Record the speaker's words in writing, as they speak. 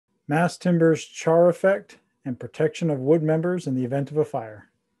Mass timber's char effect and protection of wood members in the event of a fire.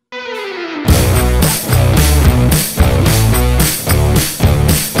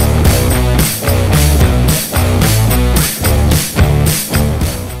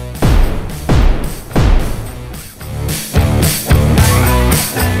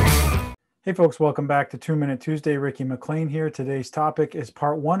 Hey folks, welcome back to 2 Minute Tuesday. Ricky McLean here. Today's topic is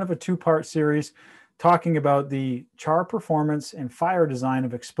part one of a two-part series talking about the char performance and fire design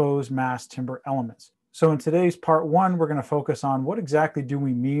of exposed mass timber elements. So in today's part one, we're going to focus on what exactly do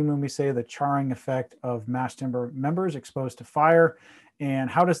we mean when we say the charring effect of mass timber members exposed to fire,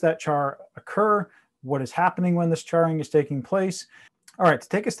 and how does that char occur? What is happening when this charring is taking place? All right, to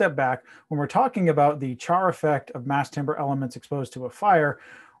take a step back, when we're talking about the char effect of mass timber elements exposed to a fire,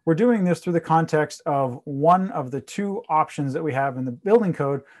 we're doing this through the context of one of the two options that we have in the building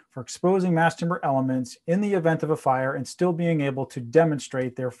code for exposing mass timber elements in the event of a fire and still being able to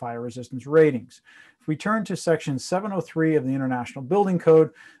demonstrate their fire resistance ratings. If we turn to section 703 of the International Building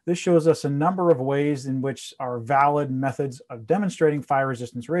Code, this shows us a number of ways in which are valid methods of demonstrating fire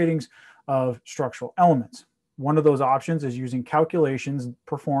resistance ratings of structural elements. One of those options is using calculations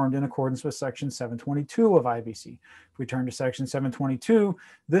performed in accordance with section 722 of IBC. If we turn to section 722,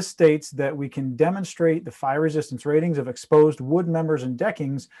 this states that we can demonstrate the fire resistance ratings of exposed wood members and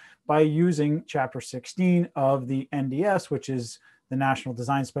deckings by using chapter 16 of the NDS, which is the National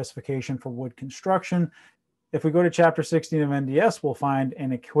Design Specification for Wood Construction. If we go to chapter 16 of NDS, we'll find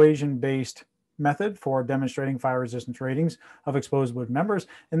an equation-based method for demonstrating fire resistance ratings of exposed wood members.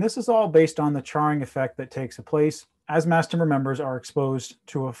 And this is all based on the charring effect that takes place as mass timber members are exposed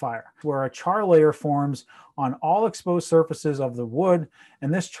to a fire, where a char layer forms on all exposed surfaces of the wood.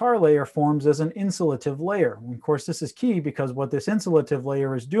 And this char layer forms as an insulative layer. And of course, this is key because what this insulative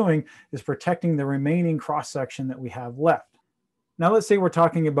layer is doing is protecting the remaining cross-section that we have left. Now let's say we're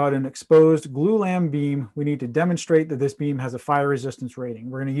talking about an exposed glulam beam. We need to demonstrate that this beam has a fire resistance rating.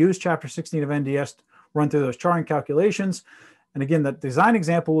 We're going to use chapter 16 of NDS to run through those charring calculations. And again, that design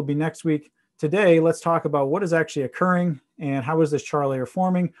example will be next week. Today, let's talk about what is actually occurring and how is this char layer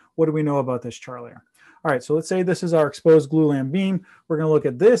forming? What do we know about this char layer? All right, so let's say this is our exposed glulam beam. We're going to look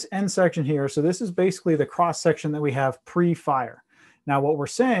at this end section here. So this is basically the cross section that we have pre-fire. Now what we're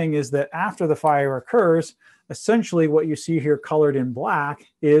saying is that after the fire occurs, essentially what you see here colored in black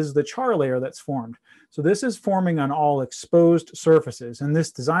is the char layer that's formed. So this is forming on all exposed surfaces. In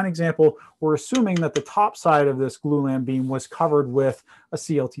this design example, we're assuming that the top side of this glulam beam was covered with a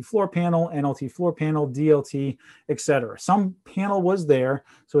CLT floor panel, NLT floor panel, DLT, etc. Some panel was there,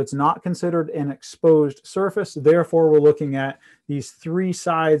 so it's not considered an exposed surface. Therefore, we're looking at these three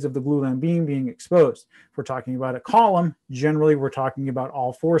sides of the glulam beam being exposed. If we're talking about a column, generally we're talking about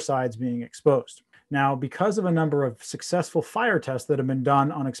all four sides being exposed. Now, because of a number of successful fire tests that have been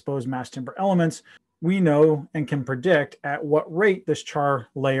done on exposed mass timber elements, we know and can predict at what rate this char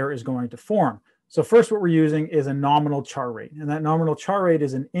layer is going to form. So first, what we're using is a nominal char rate. And that nominal char rate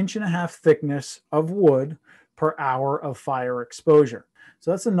is 1.5 inches thickness of wood per hour of fire exposure.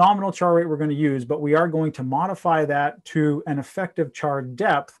 So that's the nominal char rate we're going to use, but we are going to modify that to an effective char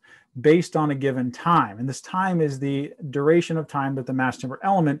depth based on a given time. And this time is the duration of time that the mass timber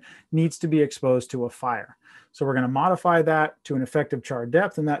element needs to be exposed to a fire. So we're going to modify that to an effective char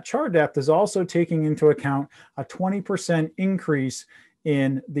depth. And that char depth is also taking into account a 20% increase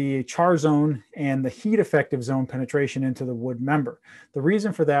in the char zone and the heat effective zone penetration into the wood member. The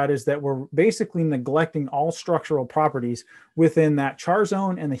reason for that is that we're basically neglecting all structural properties within that char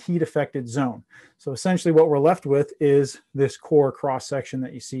zone and the heat affected zone. So essentially what we're left with is this core cross section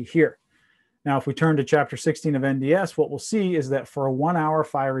that you see here. Now, if we turn to chapter 16 of NDS, what we'll see is that for a 1 hour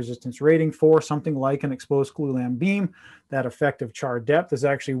fire resistance rating for something like an exposed glulam beam, that effective char depth is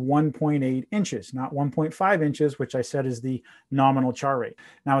actually 1.8 inches, not 1.5 inches, which I said is the nominal char rate.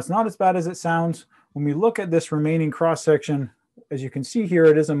 Now, it's not as bad as it sounds. When we look at this remaining cross section, as you can see here,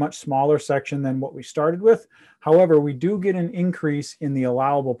 it is a much smaller section than what we started with. However, we do get an increase in the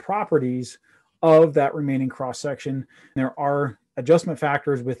allowable properties of that remaining cross section. There are adjustment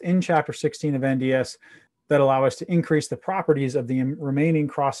factors within chapter 16 of NDS that allow us to increase the properties of the remaining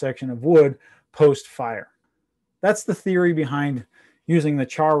cross section of wood post fire. That's the theory behind using the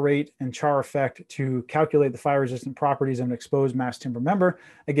char rate and char effect to calculate the fire resistant properties of an exposed mass timber member.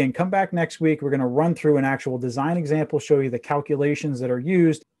 Again, come back next week. We're going to run through an actual design example, show you the calculations that are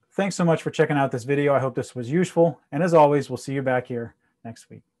used. Thanks so much for checking out this video. I hope this was useful. And as always, we'll see you back here next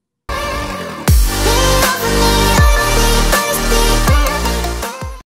week.